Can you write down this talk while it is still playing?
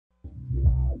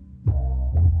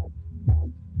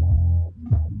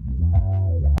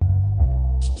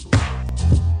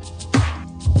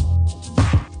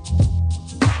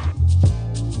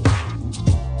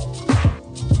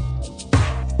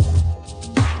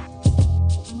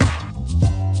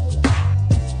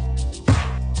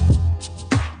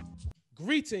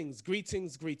Greetings,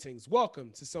 greetings, greetings.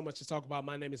 Welcome to So Much to Talk About.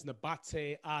 My name is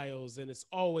Nabaté Isles, and it's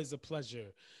always a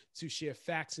pleasure to share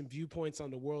facts and viewpoints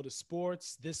on the world of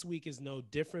sports. This week is no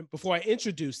different. Before I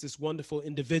introduce this wonderful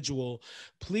individual,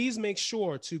 please make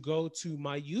sure to go to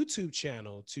my YouTube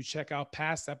channel to check out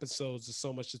past episodes of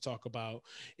So Much to Talk About.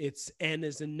 It's N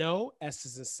as in no, S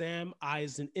as in Sam, I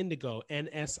as in indigo,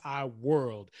 NSI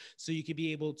World. So you can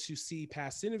be able to see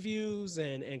past interviews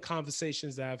and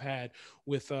conversations that I've had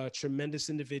with tremendous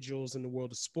individuals in the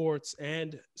world of sports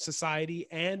and society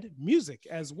and music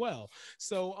as well.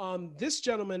 So this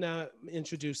gentleman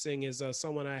introducing is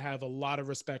someone I have a lot of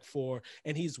respect for,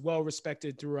 and he's well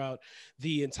respected throughout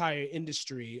the entire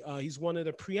industry. He's one of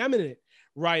the preeminent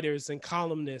writers and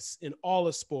columnists in all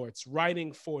of sports,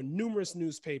 writing for numerous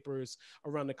newspapers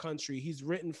around the country. He's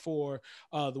written for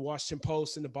the Washington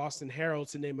Post and the Boston Herald,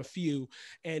 to name a few.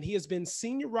 And he has been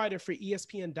senior writer for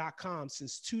ESPN.com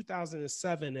since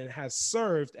 2007 and has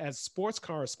served as sports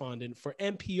correspondent for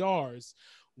NPR's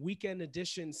Weekend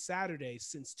Edition Saturday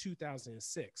since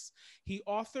 2006. He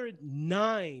authored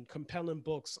 9 compelling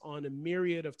books on a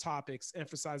myriad of topics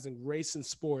emphasizing race in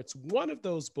sports. One of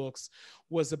those books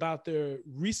was about the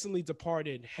recently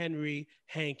departed Henry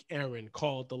Hank Aaron,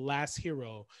 called The Last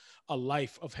Hero, A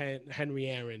Life of Henry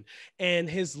Aaron. And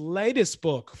his latest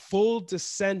book, Full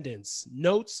Descendants,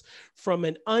 Notes from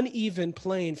an Uneven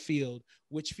Playing Field,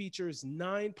 which features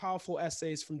 9 powerful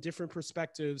essays from different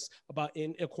perspectives about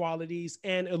inequalities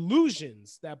and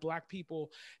illusions that Black people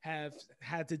have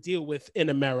had to deal with in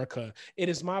America. It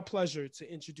is my pleasure to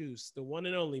introduce the one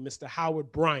and only Mr.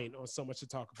 Howard Bryant on So Much to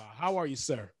Talk About. How are you,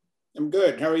 sir? I'm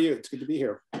good. How are you? It's good to be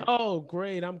here. Oh,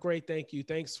 great. I'm great. Thank you.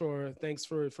 Thanks for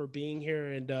being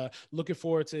here, and looking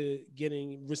forward to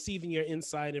receiving your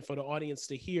insight, and for the audience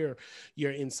to hear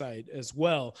your insight as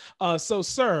well. So,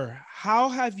 sir, how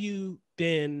have you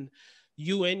and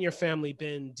your family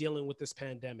been dealing with this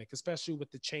pandemic, especially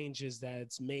with the changes that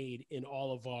it's made in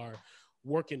all of our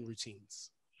working routines?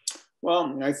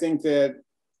 Well, I think that,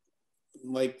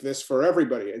 like this for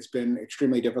everybody, it's been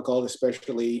extremely difficult,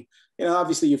 especially,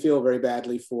 obviously you feel very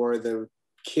badly for the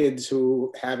kids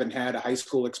who haven't had a high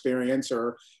school experience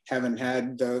or haven't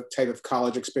had the type of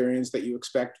college experience that you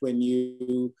expect when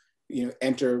you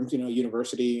enter,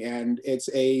 university. And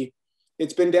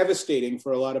it's been devastating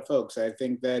for a lot of folks. I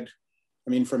think that,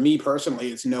 for me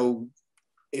personally, it's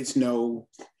no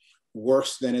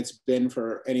worse than it's been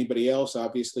for anybody else.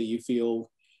 Obviously, you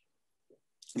feel,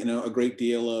 a great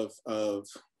deal of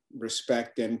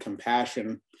respect and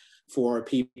compassion for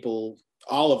people,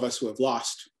 all of us who have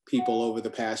lost people over the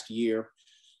past year.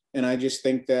 And I just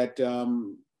think that,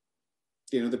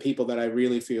 the people that I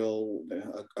really feel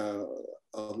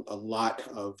a lot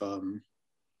of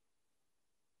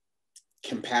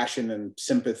compassion and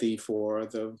sympathy for,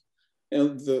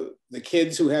 the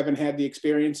kids who haven't had the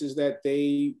experiences that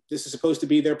this is supposed to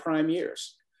be their prime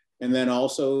years. And then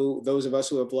also those of us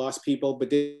who have lost people but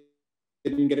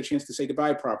didn't get a chance to say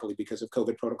goodbye properly because of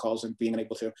COVID protocols and being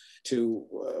unable to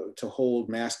hold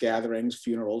mass gatherings,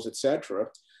 funerals, etc.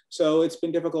 So it's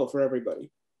been difficult for everybody.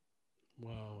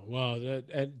 Wow,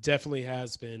 that definitely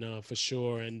has been, for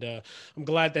sure. And I'm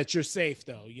glad that you're safe,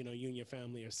 though. You and your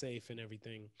family are safe and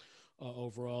everything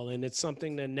overall. And it's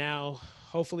something that now,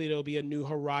 hopefully, there'll be a new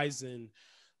horizon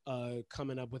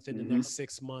coming up within the next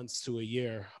 6 months to a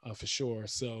year, for sure.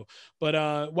 So, but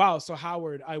wow. So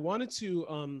Howard, I wanted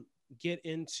to get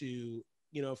into,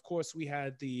 of course, we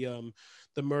had the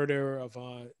murder of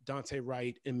Daunte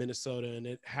Wright in Minnesota, and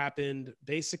it happened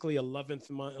basically 11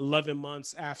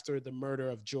 months after the murder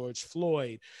of George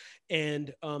Floyd.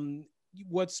 And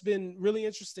what's been really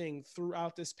interesting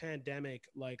throughout this pandemic,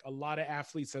 like a lot of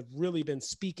athletes have really been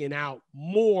speaking out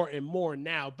more and more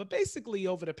now, but basically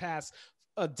over the past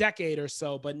a decade or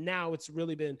so, but now it's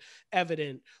really been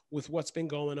evident with what's been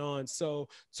going on. So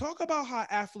talk about how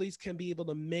athletes can be able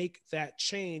to make that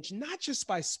change, not just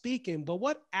by speaking, but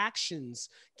what actions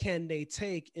can they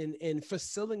take in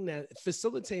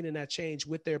facilitating that change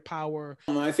with their power?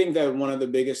 I think that one of the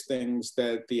biggest things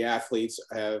that the athletes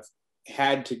have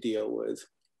had to deal with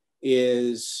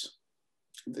is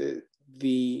I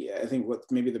think what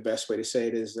maybe the best way to say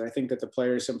it is, I think that the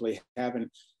players simply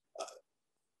haven't,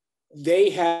 they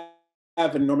have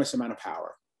an enormous amount of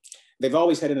power. They've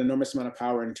always had an enormous amount of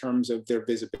power in terms of their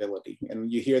visibility.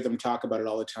 And you hear them talk about it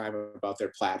all the time, about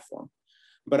their platform.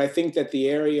 But I think that the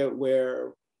area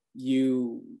where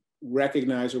you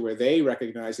recognize, or where they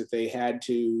recognize, that they had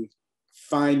to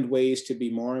find ways to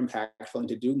be more impactful and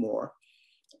to do more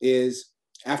is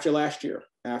after last year,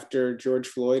 after George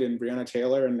Floyd and Breonna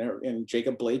Taylor and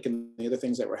Jacob Blake and the other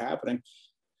things that were happening.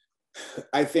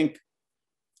 I think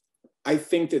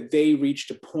that they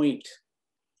reached a point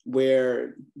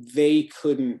where they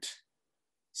couldn't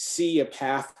see a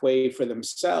pathway for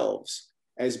themselves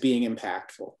as being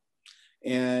impactful.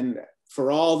 And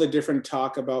for all the different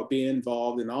talk about being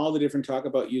involved and all the different talk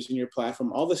about using your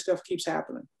platform, all this stuff keeps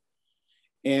happening.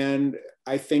 And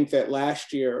I think that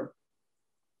last year,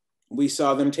 we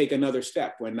saw them take another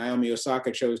step when Naomi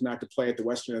Osaka chose not to play at the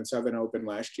Western and Southern Open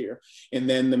last year. And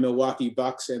then the Milwaukee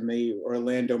Bucks and the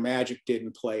Orlando Magic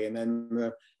didn't play. And then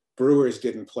the Brewers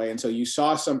didn't play. And so you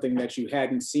saw something that you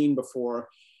hadn't seen before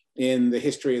in the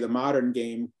history of the modern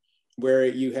game, where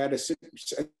you had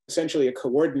essentially a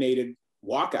coordinated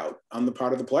walkout on the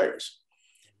part of the players.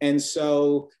 And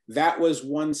so that was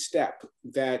one step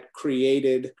that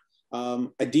created a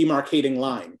demarcating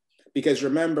line. Because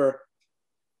remember,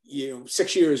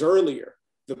 6 years earlier,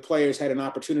 the players had an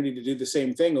opportunity to do the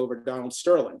same thing over Donald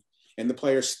Sterling. And the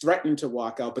players threatened to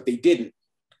walk out, but they didn't.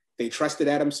 They trusted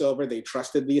Adam Silver. They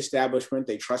trusted the establishment.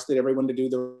 They trusted everyone to do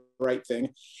the right thing.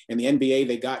 In the NBA,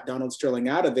 they got Donald Sterling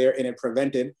out of there, and it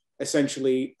prevented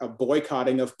essentially a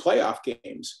boycotting of playoff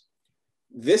games.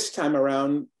 This time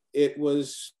around,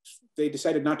 they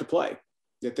decided not to play,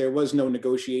 that there was no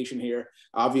negotiation here.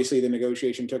 Obviously, the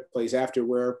negotiation took place after,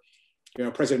 where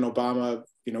President Obama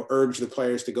urged the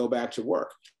players to go back to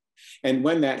work. And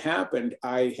when that happened,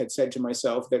 I had said to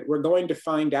myself that we're going to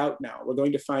find out now. We're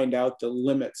going to find out the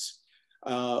limits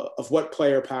of what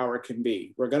player power can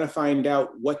be. We're going to find out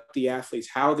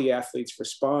how the athletes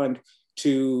respond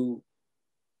to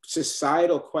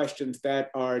societal questions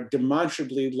that are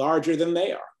demonstrably larger than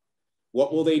they are.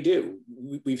 What will they do?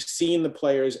 We've seen the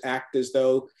players act as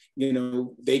though,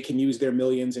 they can use their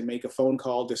millions and make a phone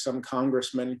call to some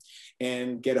congressman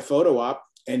and get a photo op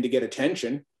and to get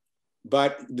attention.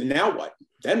 But now what?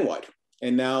 Then what?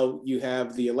 And now you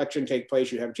have the election take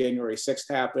place. You have January 6th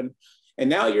happen. And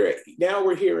now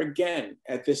we're here again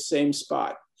at this same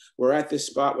spot. We're at this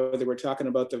spot, whether we're talking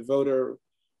about the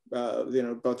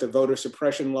voter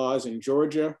suppression laws in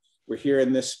Georgia. We're here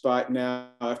in this spot now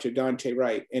after Daunte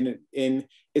Wright. And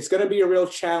it's going to be a real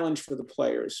challenge for the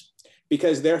players,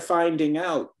 because they're finding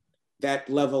out that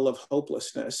level of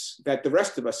hopelessness that the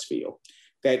rest of us feel,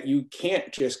 that you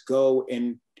can't just go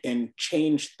and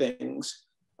change things,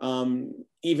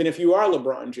 even if you are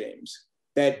LeBron James,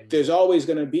 that there's always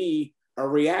going to be a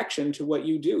reaction to what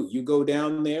you do. You go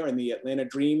down there and the Atlanta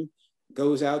Dream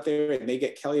goes out there and they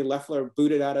get Kelly Loeffler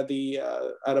booted out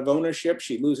of ownership.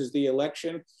 She loses the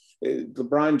election.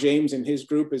 LeBron James and his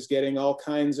group is getting all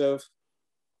kinds of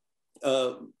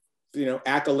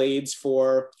accolades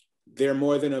for their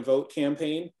More Than a Vote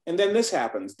campaign. And then this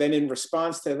happens. Then in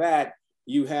response to that,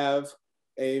 you have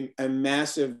a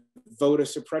massive voter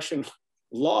suppression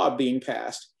law being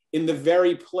passed in the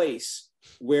very place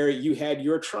where you had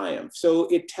your triumph. So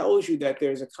it tells you that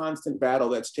there's a constant battle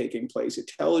that's taking place.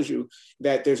 It tells you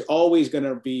that there's always going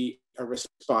to be a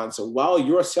response. So while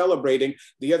you're celebrating,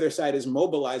 the other side is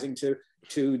mobilizing to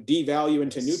devalue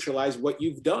and to neutralize what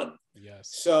you've done. Yes.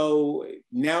 So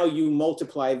now you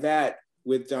multiply that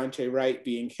with Daunte Wright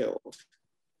being killed.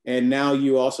 And now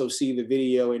you also see the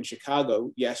video in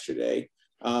Chicago yesterday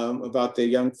about the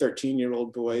young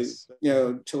 13-year-old boy,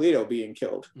 Toledo, being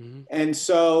killed. Mm-hmm. And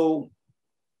so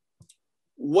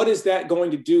what is that going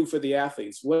to do for the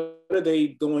athletes? What are they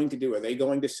going to do? Are they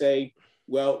going to say,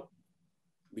 well,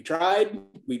 we tried,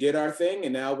 we did our thing,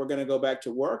 and now we're going to go back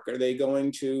to work? Are they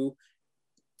going to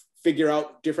figure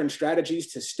out different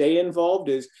strategies to stay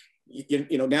involved?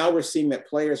 Now we're seeing that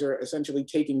players are essentially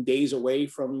taking days away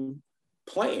from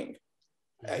playing.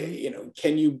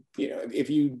 Can you,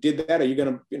 if you did that, are you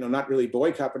going to, not really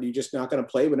boycott, but are you just not going to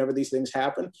play whenever these things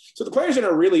happen? So the players are in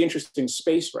a really interesting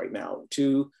space right now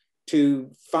to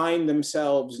find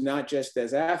themselves not just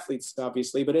as athletes,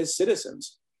 obviously, but as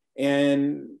citizens.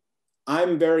 And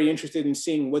I'm very interested in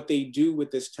seeing what they do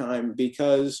with this time,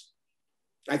 because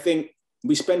I think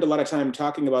we spend a lot of time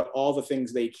talking about all the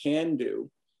things they can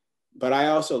do, but I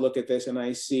also look at this and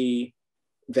I see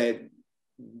that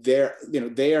they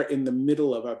are in the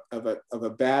middle of a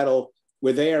battle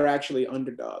where they are actually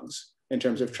underdogs in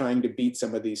terms of trying to beat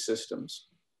some of these systems.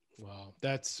 Wow,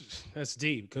 that's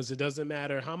deep, because it doesn't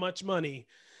matter how much money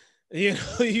You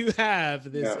know, you have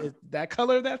this Yeah. that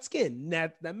color of that skin,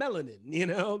 that melanin. You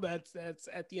know, that's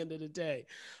at the end of the day.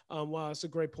 Wow, it's a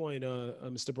great point,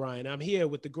 Mr. Bryant. I'm here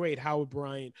with the great Howard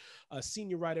Bryant,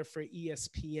 senior writer for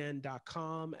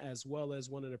ESPN.com, as well as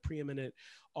one of the preeminent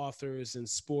authors in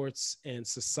sports and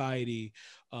society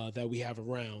that we have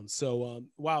around. So,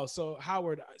 wow. So,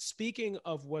 Howard, speaking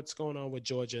of what's going on with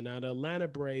Georgia now, the Atlanta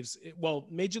Braves, well,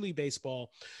 Major League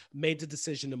Baseball made the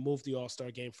decision to move the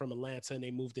All-Star game from Atlanta, and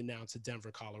they moved it now to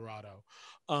Denver, Colorado,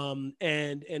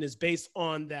 and is based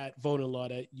on that voting law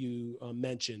that you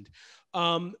mentioned.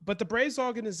 But the Braves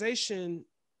organization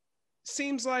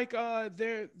seems like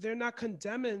they're not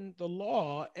condemning the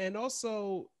law, and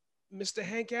also Mr.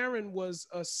 Hank Aaron was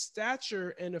a stature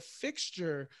and a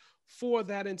fixture for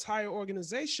that entire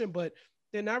organization, but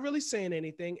they're not really saying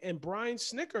anything. And Brian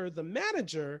Snitker, the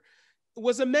manager,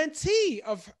 was a mentee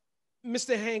of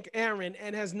Mr. Hank Aaron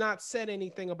and has not said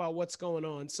anything about what's going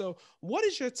on. So what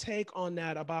is your take on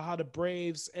that, about how the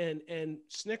Braves and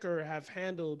Snitker have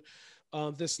handled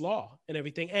this law and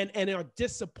everything, and are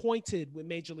disappointed with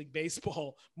Major League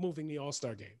Baseball moving the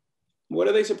All-Star game? What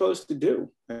are they supposed to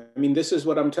do? I mean, this is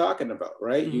what I'm talking about,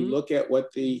 right? Mm-hmm. You look at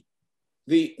what the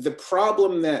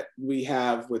problem that we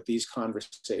have with these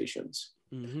conversations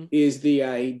mm-hmm. is the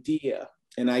idea.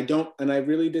 And I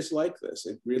really dislike this.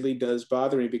 It really does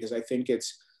bother me, because I think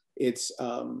it's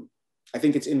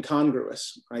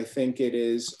incongruous. I think it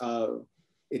is,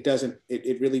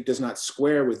 it really does not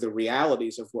square with the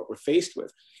realities of what we're faced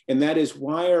with. And that is,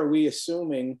 why are we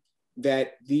assuming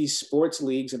that these sports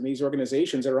leagues and these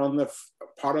organizations are on the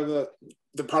part of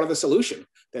the solution,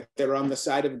 that they're on the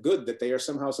side of good, that they are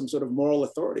somehow some sort of moral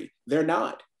authority? They're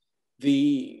not.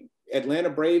 The Atlanta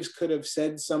Braves could have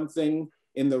said something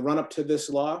in the run-up to this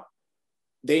law.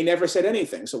 They never said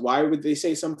anything. So why would they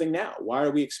say something now? Why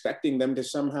are we expecting them to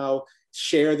somehow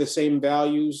share the same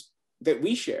values that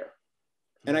we share?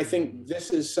 And I think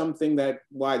this is something that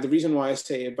the reason why I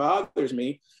say it bothers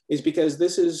me is because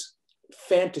this is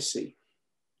fantasy.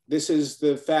 This is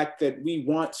the fact that we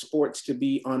want sports to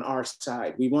be on our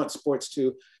side. We want sports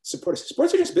to support us.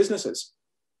 Sports are just businesses,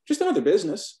 just another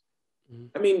business.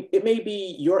 I mean, it may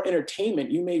be your entertainment.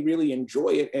 You may really enjoy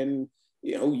it, and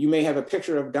you may have a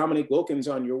picture of Dominique Wilkins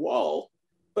on your wall,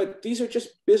 but these are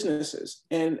just businesses.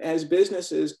 And as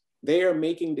businesses, they are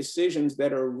making decisions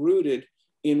that are rooted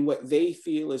in what they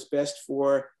feel is best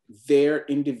for their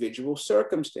individual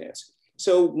circumstance.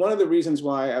 So one of the reasons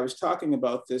why I was talking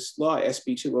about this law,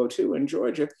 SB 202 in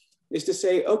Georgia, is to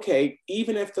say, okay,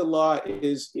 even if the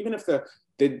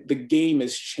game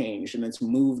is changed and it's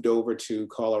moved over to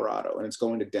Colorado and it's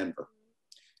going to Denver,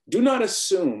 do not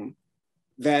assume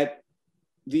that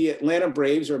the Atlanta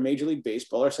Braves or Major League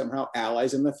Baseball are somehow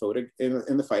allies in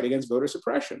the fight against voter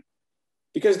suppression,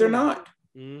 because they're not.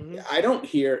 Mm-hmm. I don't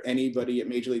hear anybody at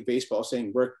Major League Baseball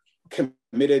saying we're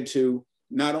committed to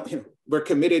we're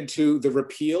committed to the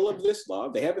repeal of this law.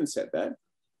 They haven't said that.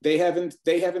 They haven't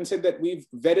said that we've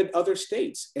vetted other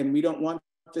states and we don't want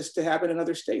this to happen in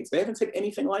other states. They haven't said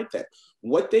anything like that.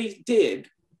 What they did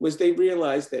was they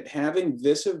realized that having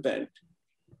this event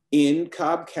in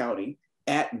Cobb County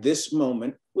at this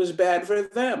moment was bad for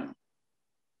them.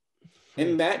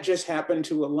 And that just happened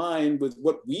to align with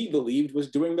what we believed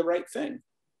was doing the right thing.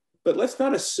 But let's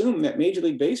not assume that Major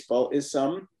League Baseball is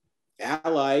some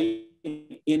ally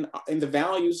in the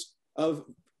values of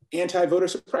anti-voter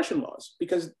suppression laws,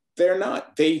 because they're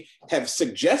not. They have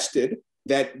suggested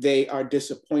that they are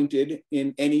disappointed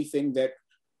in anything that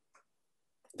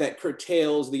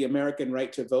curtails the American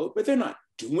right to vote, but they're not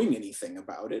doing anything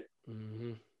about it.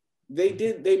 Mm-hmm.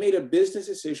 They made a business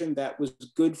decision that was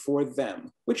good for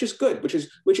them, which is good, which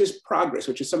is progress,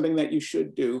 which is something that you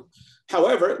should do.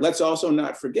 However, let's also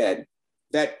not forget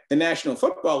that the National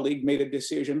Football League made a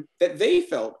decision that they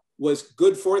felt was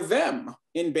good for them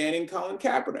in banning Colin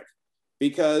Kaepernick,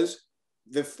 because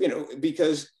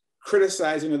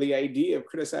criticizing, or the idea of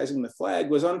criticizing the flag,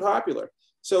 was unpopular.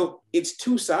 So it's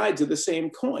two sides of the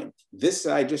same coin. This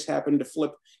side just happened to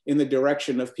flip in the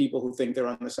direction of people who think they're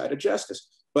on the side of justice.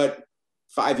 But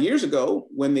 5 years ago,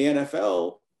 when the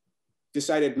NFL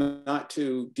decided not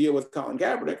to deal with Colin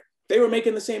Kaepernick, they were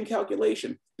making the same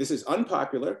calculation. This is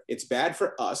unpopular. It's bad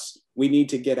for us. We need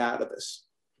to get out of this.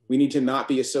 We need to not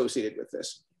be associated with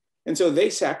this. And so they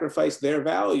sacrificed their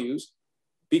values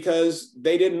because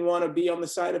they didn't want to be on the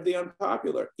side of the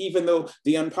unpopular, even though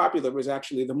the unpopular was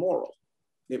actually the moral.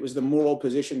 It was the moral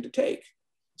position to take.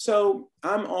 So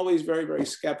I'm always very, very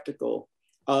skeptical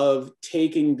of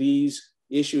taking these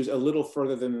issues a little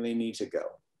further than they need to go.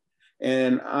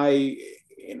 And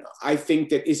I think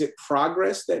that, is it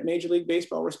progress that Major League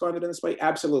Baseball responded in this way?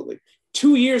 Absolutely.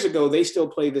 2 years ago, they still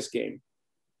play this game.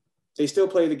 They still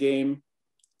play the game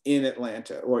in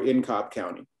Atlanta or in Cobb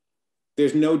County.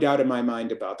 There's no doubt in my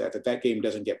mind about that game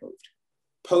doesn't get moved.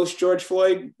 Post George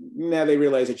Floyd, now they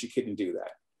realize that you couldn't do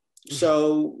that.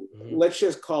 So let's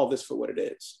just call this for what it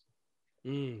is.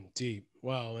 Deep.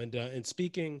 Wow. And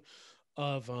speaking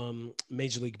of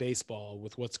Major League Baseball,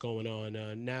 with what's going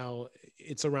on now,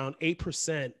 it's around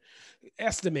 8%,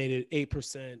 estimated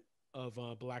 8%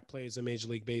 of Black players in Major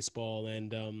League Baseball.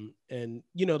 And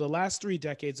the last 3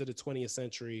 decades of the 20th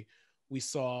century, we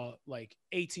saw like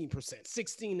 18%,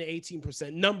 16 to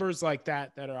 18%, numbers like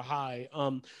that are high.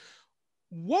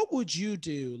 What would you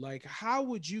do? Like, how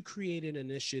would you create an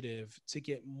initiative to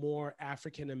get more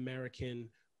African-American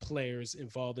players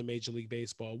involved in Major League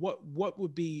Baseball? What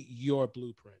would be your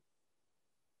blueprint?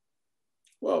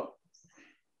 Well,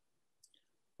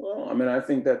 I mean, I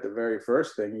think that the very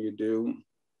first thing you do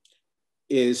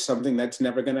is something that's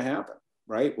never going to happen,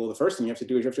 right? Well, the first thing you have to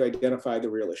do is you have to identify the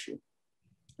real issue,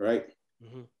 right?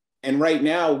 And right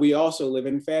now, we also live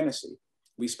in fantasy.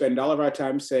 We spend all of our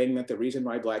time saying that the reason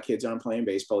why Black kids aren't playing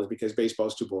baseball is because baseball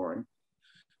is too boring,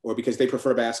 or because they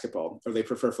prefer basketball, or they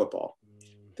prefer football.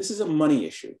 This is a money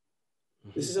issue.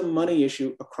 This is a money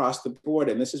issue across the board,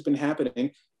 and this has been happening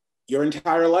your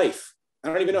entire life. I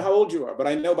don't even know how old you are, but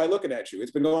I know by looking at you, it's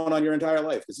been going on your entire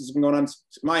life. This has been going on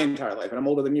my entire life, and I'm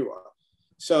older than you are.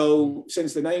 So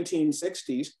since the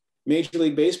 1960s, Major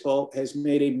League Baseball has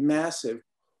made a massive,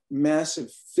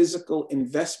 massive physical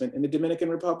investment in the Dominican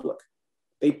Republic.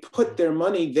 They put their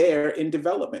money there in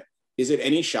development. Is it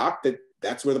any shock that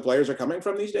that's where the players are coming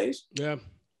from these days? Yeah.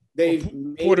 They've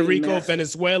Puerto Rico,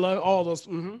 Venezuela, all those.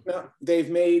 No, they've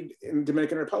made, in the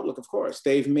Dominican Republic, of course,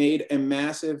 they've made a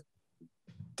massive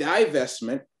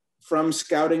divestment from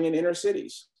scouting in inner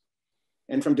cities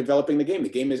and from developing the game. The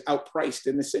game is outpriced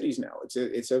in the cities now.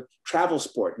 It's a travel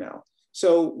sport now.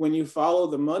 So when you follow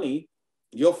the money,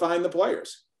 you'll find the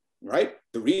players, right?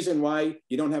 The reason why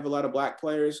you don't have a lot of Black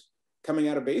players coming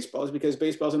out of baseball is because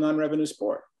baseball is a non-revenue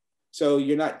sport. So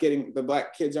you're not getting, the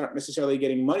Black kids aren't necessarily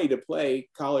getting money to play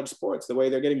college sports the way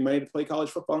they're getting money to play college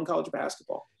football and college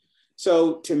basketball.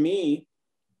 So to me,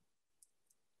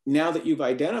 now that you've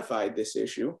identified this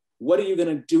issue, what are you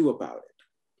going to do about it,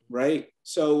 right?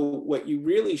 So what you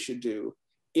really should do,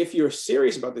 if you're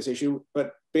serious about this issue,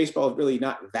 but baseball is really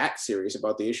not that serious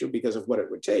about the issue because of what it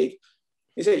would take,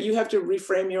 is that you have to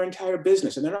reframe your entire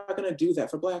business. And they're not going to do that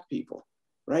for Black people,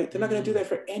 right? They're not going to do that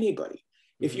for anybody.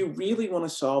 If you really want to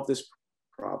solve this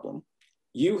problem,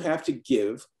 you have to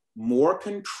give more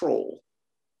control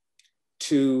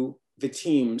to the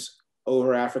teams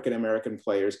over African-American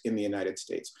players in the United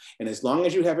States. And as long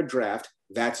as you have a draft,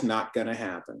 that's not going to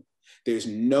happen. There's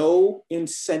no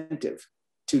incentive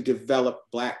to develop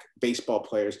Black baseball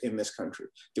players in this country.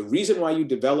 The reason why you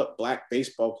develop Black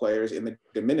baseball players in the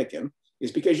Dominican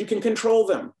is because you can control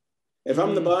them. If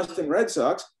I'm the Boston Red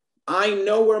Sox, I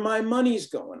know where my money's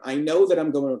going. I know that I'm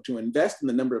going to invest in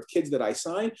the number of kids that I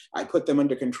sign. I put them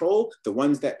under control. The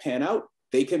ones that pan out,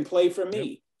 they can play for me.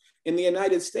 Yep. In the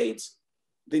United States,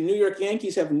 the New York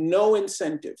Yankees have no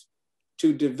incentive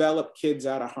to develop kids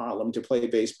out of Harlem to play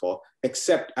baseball,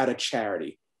 except out of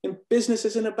charity. And business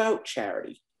isn't about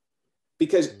charity,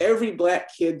 because every Black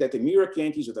kid that the New York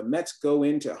Yankees or the Mets go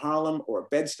into Harlem or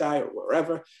Bed-Stuy or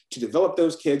wherever to develop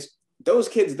those kids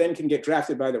then can get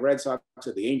drafted by the Red Sox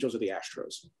or the Angels or the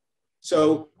Astros.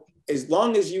 So as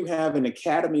long as you have an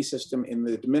academy system in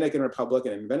the Dominican Republic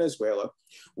and in Venezuela,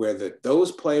 where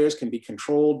those players can be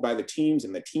controlled by the teams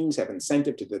and the teams have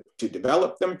incentive to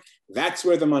develop them, that's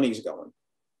where the money's going,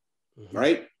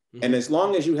 right? And as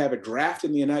long as you have a draft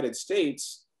in the United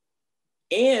States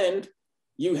and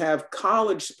you have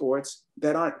college sports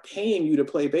that aren't paying you to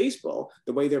play baseball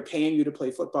the way they're paying you to play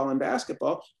football and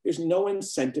basketball, there's no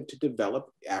incentive to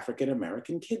develop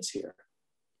African-American kids here.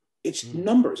 It's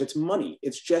numbers, it's money,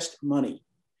 it's just money.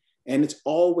 And it's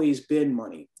always been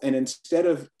money. And instead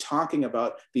of talking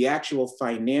about the actual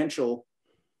financial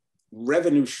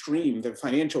revenue stream, the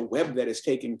financial web that is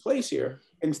taking place here,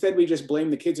 instead we just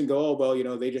blame the kids and go, oh,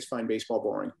 well, they just find baseball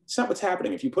boring. It's not what's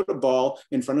happening. If you put a ball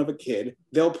in front of a kid,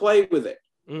 they'll play with it.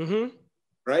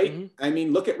 Right? I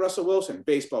mean, look at Russell Wilson,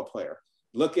 baseball player.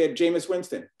 Look at Jameis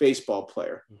Winston, baseball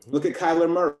player. Look at Kyler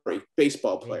Murray,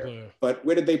 baseball player. But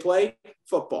where did they play?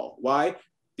 Football. Why?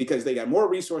 Because they got more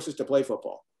resources to play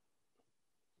football.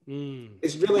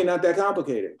 It's really not that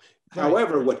complicated. Right.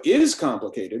 However, what is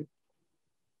complicated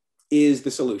is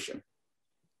the solution.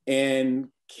 And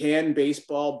can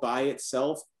baseball by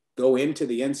itself go into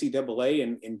the NCAA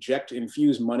and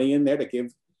infuse money in there to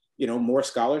give, more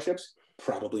scholarships?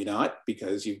 Probably not,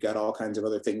 because you've got all kinds of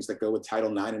other things that go with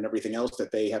Title IX and everything else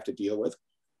that they have to deal with.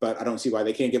 But I don't see why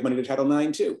they can't give money to Title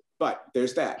IX too. But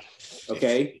there's that.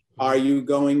 Okay. Are you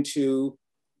going to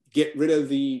get rid of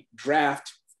the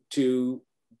draft to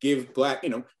give black,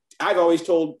 I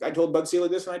told Bud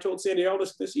Selig this, and I told Sandy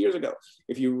Aldis this years ago.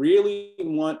 If you really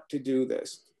want to do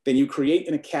this, then you create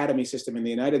an academy system in the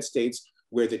United States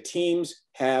where the teams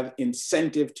have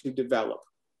incentive to develop.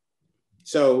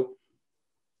 So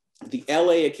the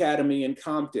LA Academy in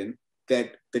Compton,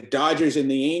 that the Dodgers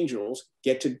and the Angels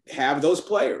get to have those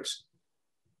players.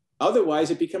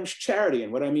 Otherwise, it becomes charity.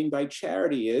 And what I mean by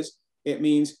charity is, it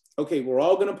means, okay, we're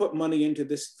all going to put money into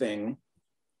this thing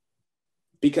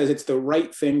because it's the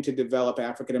right thing to develop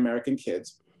African-American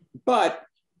kids. But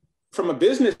from a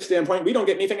business standpoint, we don't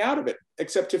get anything out of it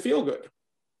except to feel good.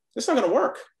 It's not going to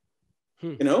work.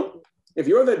 If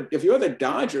you're the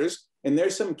Dodgers and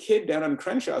there's some kid down on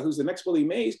Crenshaw who's the next Willie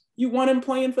Mays, you want him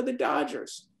playing for the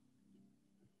Dodgers.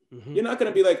 You're not going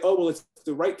to be like, oh, well, it's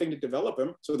the right thing to develop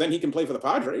him, so then he can play for the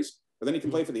Padres, or then he can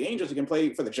play for the Angels, he can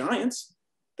play for the Giants.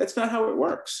 That's not how it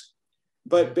works.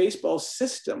 But baseball's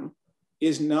system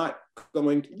is not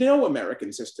no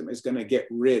American system is going to get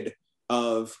rid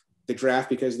of the draft,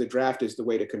 because the draft is the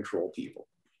way to control people.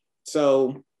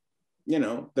 So,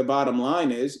 the bottom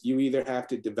line is you either have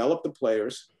to develop the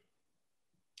players,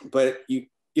 but you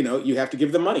have to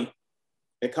give them money.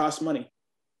 It costs money.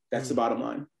 That's the bottom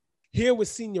line. Here with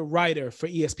senior writer for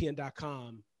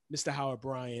ESPN.com, Mr. Howard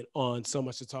Bryant, on So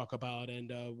Much to Talk About,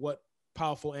 and what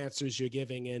powerful answers you're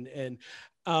giving. And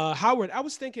Howard, I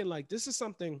was thinking, like, this is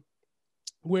something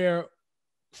where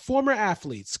former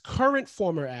athletes, current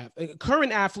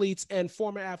athletes and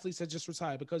former athletes that just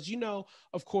retired, because,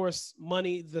 of course,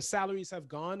 the salaries have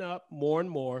gone up more and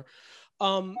more.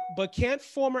 But can't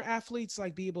former athletes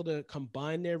be able to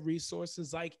combine their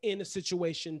resources, in a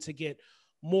situation to get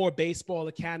more baseball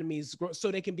academies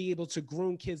so they can be able to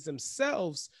groom kids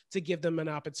themselves to give them an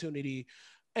opportunity?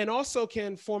 And also,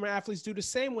 can former athletes do the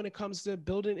same when it comes to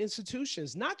building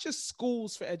institutions, not just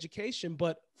schools for education,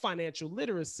 but financial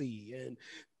literacy and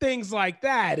things like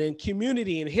that, and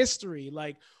community and history?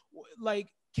 Like,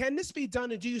 can this be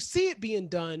done? And do you see it being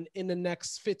done in the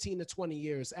next 15 to 20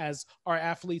 years as our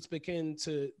athletes begin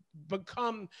to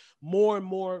become more and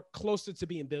more closer to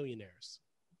being billionaires?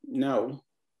 No,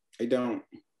 I don't.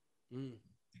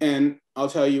 And I'll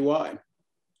tell you why.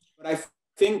 But I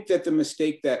think that the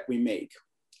mistake that we make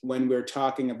when we're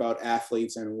talking about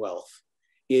athletes and wealth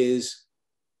is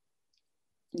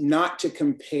not to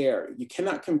compare. You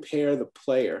cannot compare the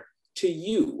player to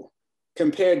you.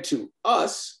 Compared to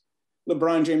us,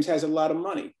 LeBron James has a lot of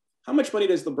money. How much money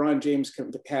does LeBron James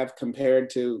have compared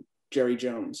to Jerry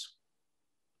Jones?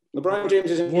 LeBron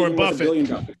James isn't even worth $1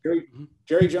 billion.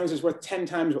 Jerry Jones is worth 10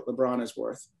 times what LeBron is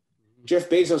worth. Jeff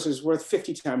Bezos is worth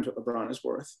 50 times what LeBron is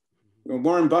worth.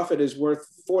 Warren Buffett is worth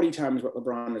 40 times what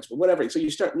LeBron is worth, whatever. So you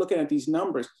start looking at these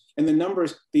numbers, and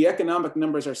the economic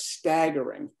numbers are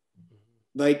staggering.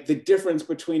 Like the difference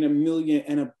between $1 million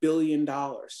and $1 billion,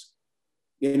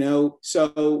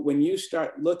 So when you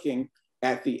start looking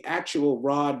at the actual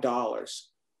raw dollars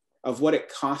of what it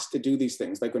costs to do these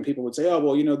things, like when people would say, oh,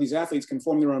 well, these athletes can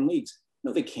form their own leagues.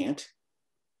 No, they can't.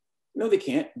 No, they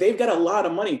can't. They've got a lot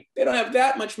of money. They don't have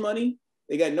that much money.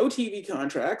 They got no TV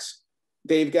contracts.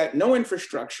 They've got no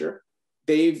infrastructure.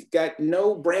 They've got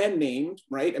no brand name,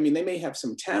 right? I mean, they may have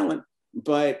some talent,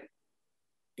 but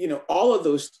all of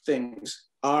those things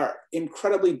are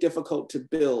incredibly difficult to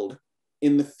build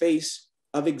in the face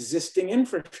of existing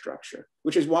infrastructure,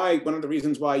 which is why one of the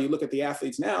reasons why you look at the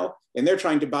athletes now and they're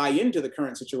trying to buy into the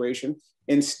current situation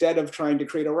instead of trying to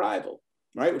create a rival.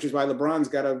 Right, which is why LeBron's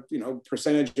got a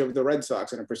percentage of the Red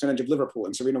Sox and a percentage of Liverpool,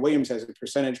 and Serena Williams has a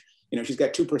percentage. She's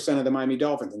got 2% of the Miami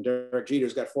Dolphins, and Derek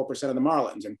Jeter's got 4% of the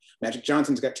Marlins, and Magic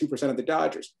Johnson's got 2% of the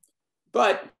Dodgers.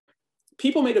 But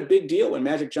people made a big deal when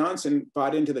Magic Johnson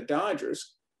bought into the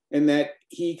Dodgers, and that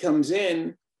he comes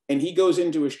in and he goes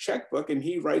into his checkbook and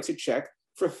he writes a check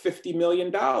for $50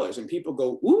 million, and people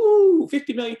go, "Ooh,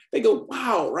 $50 million!" They go,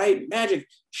 "Wow, right? Magic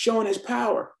showing his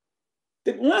power."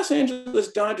 The Los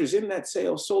Angeles Dodgers in that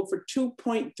sale sold for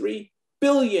 $2.3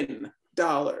 billion.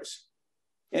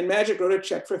 And Magic wrote a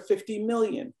check for $50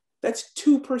 million. That's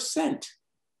 2%.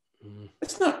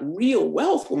 That's not real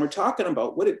wealth when we're talking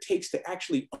about what it takes to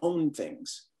actually own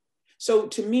things. So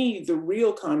to me, the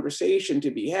real conversation to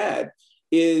be had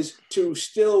is to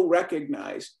still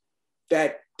recognize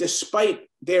that despite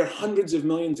their hundreds of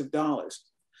millions of dollars,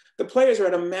 the players are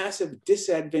at a massive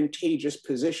disadvantageous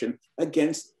position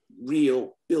against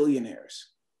real billionaires.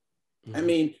 I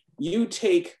mean, you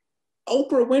take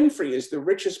Oprah Winfrey is the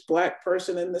richest Black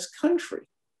person in this country.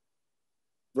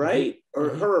 right? Or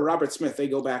Mm-hmm. her or Robert Smith, they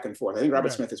go back and forth. I think Robert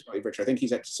Right. Smith is probably richer. I think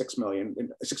he's at 6 billion,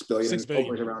 and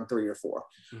Oprah's around 3 or 4,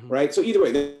 Mm-hmm. right? So either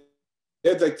way,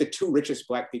 they're like the 2 richest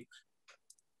Black people.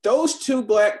 Those 2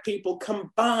 Black people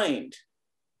combined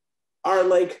are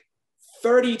like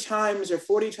 30 times or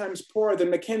 40 times poorer than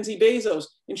Mackenzie Bezos,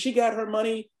 and she got her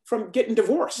money from getting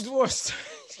divorced.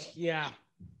 Yeah.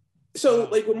 So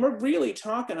like when we're really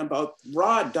talking about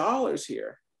raw dollars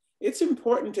here, it's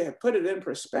important to put it in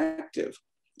perspective.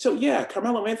 So yeah,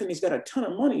 Carmelo Anthony's got a ton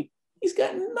of money. He's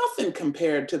got nothing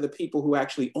compared to the people who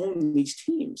actually own these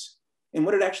teams and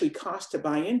what it actually costs to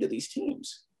buy into these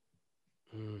teams.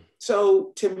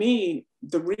 So to me,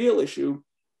 the real issue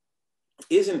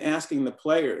isn't asking the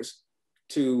players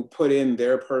to put in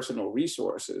their personal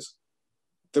resources.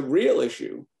 The real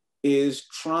issue is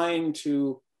trying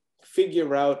to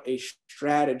figure out a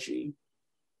strategy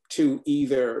to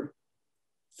either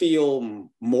feel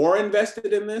more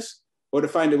invested in this or to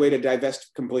find a way to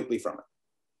divest completely from it,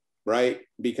 right?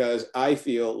 Because I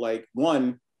feel like,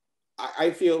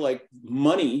 I feel like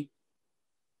money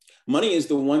is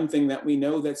the one thing that we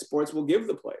know that sports will give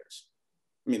the players.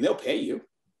 I mean, they'll pay you,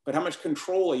 but how much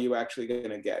control are you actually going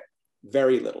to get?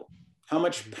 Very little. How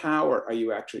much power are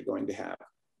you actually going to have?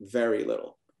 Very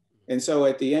little. And so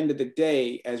at the end of the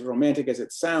day, as romantic as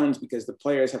it sounds, because the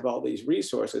players have all these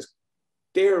resources,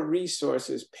 their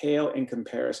resources pale in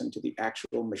comparison to the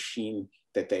actual machine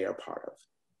that they are part of.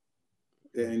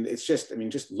 And it's just, I mean,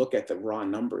 just look at the raw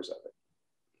numbers of it.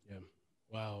 Yeah.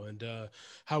 Wow. And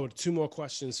Howard, 2 more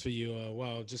questions for you.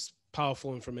 Wow, just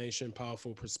powerful information,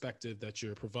 powerful perspective that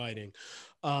you're providing.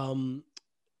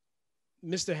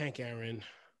 Mr. Hank Aaron,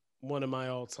 one of my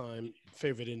all-time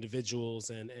favorite individuals,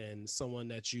 and someone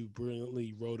that you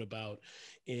brilliantly wrote about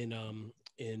in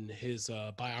his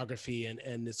biography,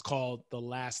 and it's called The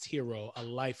Last Hero: A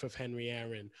Life of Henry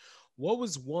Aaron. What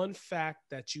was one fact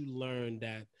that you learned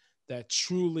that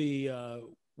truly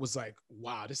was like,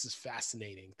 wow, this is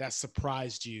fascinating, that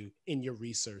surprised you in your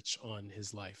research on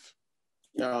his life?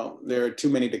 No, there are too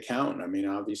many to count. I mean,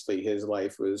 obviously his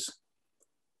life was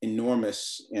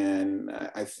enormous. And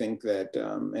I think that,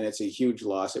 and it's a huge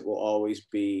loss, it will always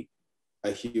be a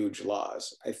huge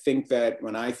loss. I think that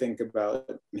when I think about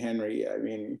Henry, I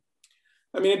mean,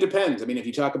 it depends. I mean, if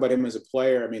you talk about him as a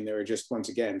player, I mean, there are just, once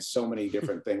again, so many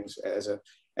different things. As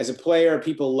a player,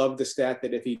 people love the stat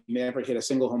that if he never hit a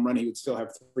single home run, he would still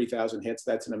have 3,000 hits.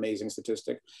 That's an amazing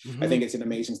statistic. I think it's an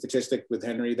amazing statistic with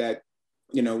Henry that,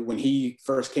 you know, when he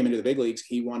first came into the big leagues,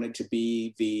 he wanted to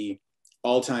be the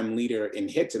all-time leader in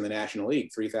hits in the National League,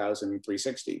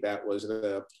 3,360. That was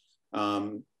the,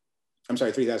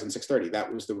 3,630.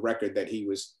 That was the record that he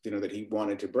was, you know, that he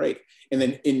wanted to break. And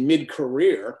then in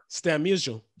mid-career, Stan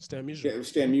Musial. Yeah, it was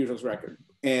Stan Musial's record.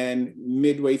 And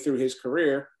midway through his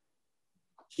career,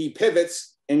 he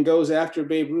pivots and goes after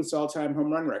Babe Ruth's all-time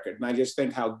home run record. And I just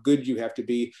think how good you have to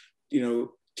be, you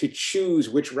know, to choose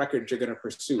which record you're going to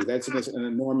pursue. That's an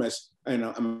enormous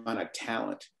amount of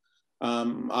talent.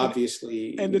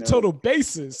 Obviously. And the total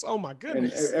bases. Oh my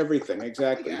goodness. And everything,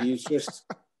 exactly. Yeah.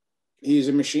 He's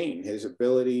a machine. His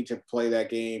ability to play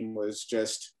that game was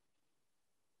just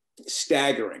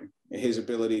staggering. His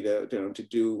ability to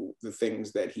do the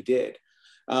things that he did.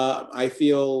 I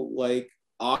feel like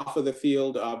off of the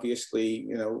field, obviously,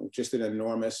 you know, just an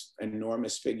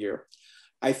enormous figure.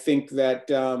 I think that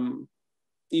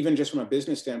even just from a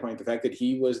business standpoint, the fact that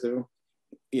he was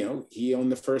he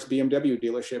owned the first BMW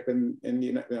dealership and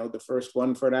the first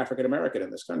one for an African American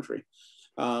in this country.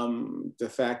 The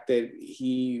fact that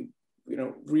he, you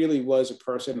know, really was a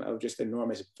person of just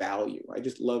enormous value. I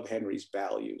just love Henry's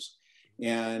values,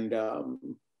 and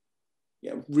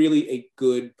really a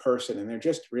good person. And there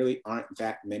just really aren't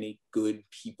that many good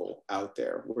people out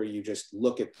there where you just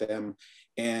look at them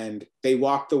and they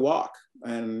walk the walk.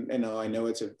 And I know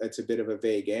it's a bit of a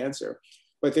vague answer,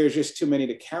 but there's just too many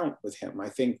to count with him. I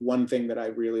think one thing that I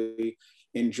really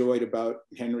enjoyed about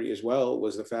Henry as well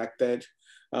was the fact that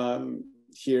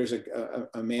here's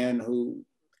a man who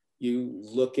you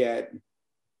look at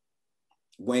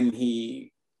when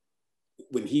he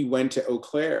went to Eau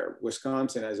Claire,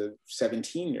 Wisconsin as a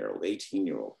 17-year-old,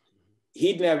 18-year-old,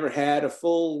 he'd never had a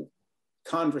full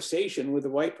conversation with a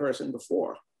white person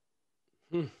before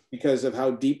because of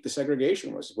how deep the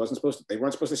segregation was. They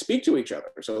weren't supposed to speak to each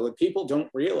other. So that people don't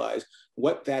realize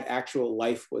what that actual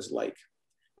life was like.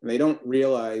 And they don't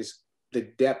realize the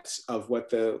depths of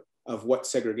what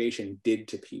segregation did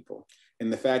to people.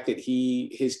 And the fact that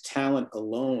his talent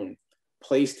alone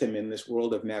placed him in this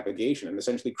world of navigation and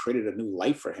essentially created a new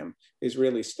life for him is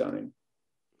really stunning.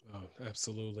 Oh,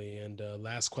 absolutely. And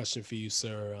last question for you,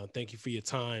 sir. Thank you for your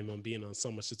time on being on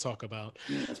So Much to Talk About.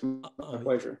 It's my Uh,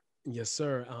 pleasure. yes,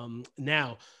 sir.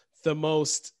 Now, the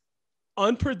most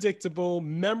unpredictable,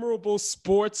 memorable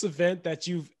sports event that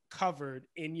you've covered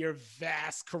in your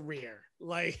vast career?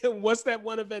 Like, what's that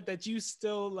one event that you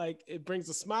still like, it brings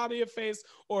a smile to your face,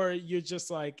 or you're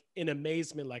just like in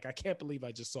amazement, like, I can't believe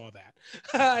I just saw that.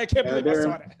 I can't Yeah, believe I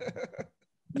saw that.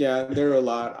 yeah, there are a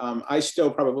lot. I still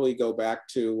probably go back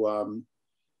to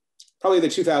probably the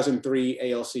 2003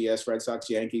 ALCS Red Sox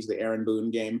Yankees, the Aaron Boone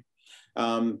game.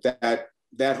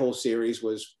 That whole series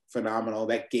was phenomenal.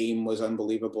 That game was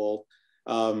unbelievable.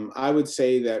 I would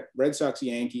say that Red Sox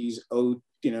Yankees,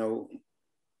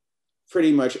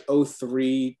 pretty much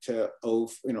 '03 to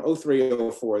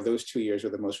 '03, '04. Those 2 years were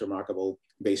the most remarkable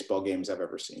baseball games I've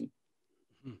ever seen.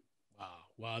 Wow.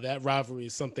 Wow. That rivalry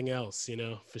is something else,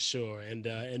 for sure. And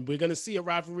we're going to see a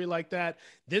rivalry like that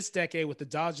this decade with the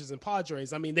Dodgers and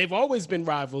Padres. I mean, they've always been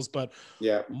rivals, but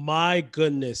yeah, my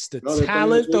goodness, the they're playing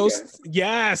this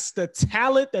weekend. the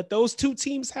talent that those two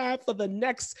teams have for the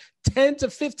next 10 to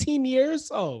 15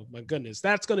 years. Oh my goodness.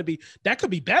 That could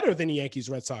be better than the Yankees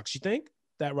Red Sox. You think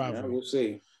that rivalry? Yeah, we'll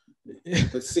see.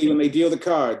 Let's see when they deal the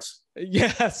cards.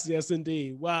 Yes,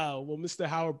 indeed. Wow. Well, Mr.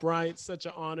 Howard Bryant, such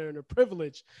an honor and a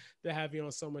privilege to have you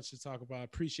on So Much to Talk About. I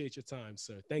appreciate your time,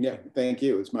 sir. Thank you. Thank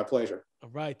you. It's my pleasure. All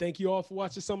right. Thank you all for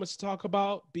watching So Much to Talk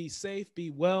About. Be safe,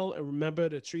 be well, and remember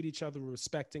to treat each other with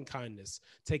respect and kindness.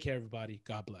 Take care, everybody.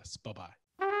 God bless. Bye-bye.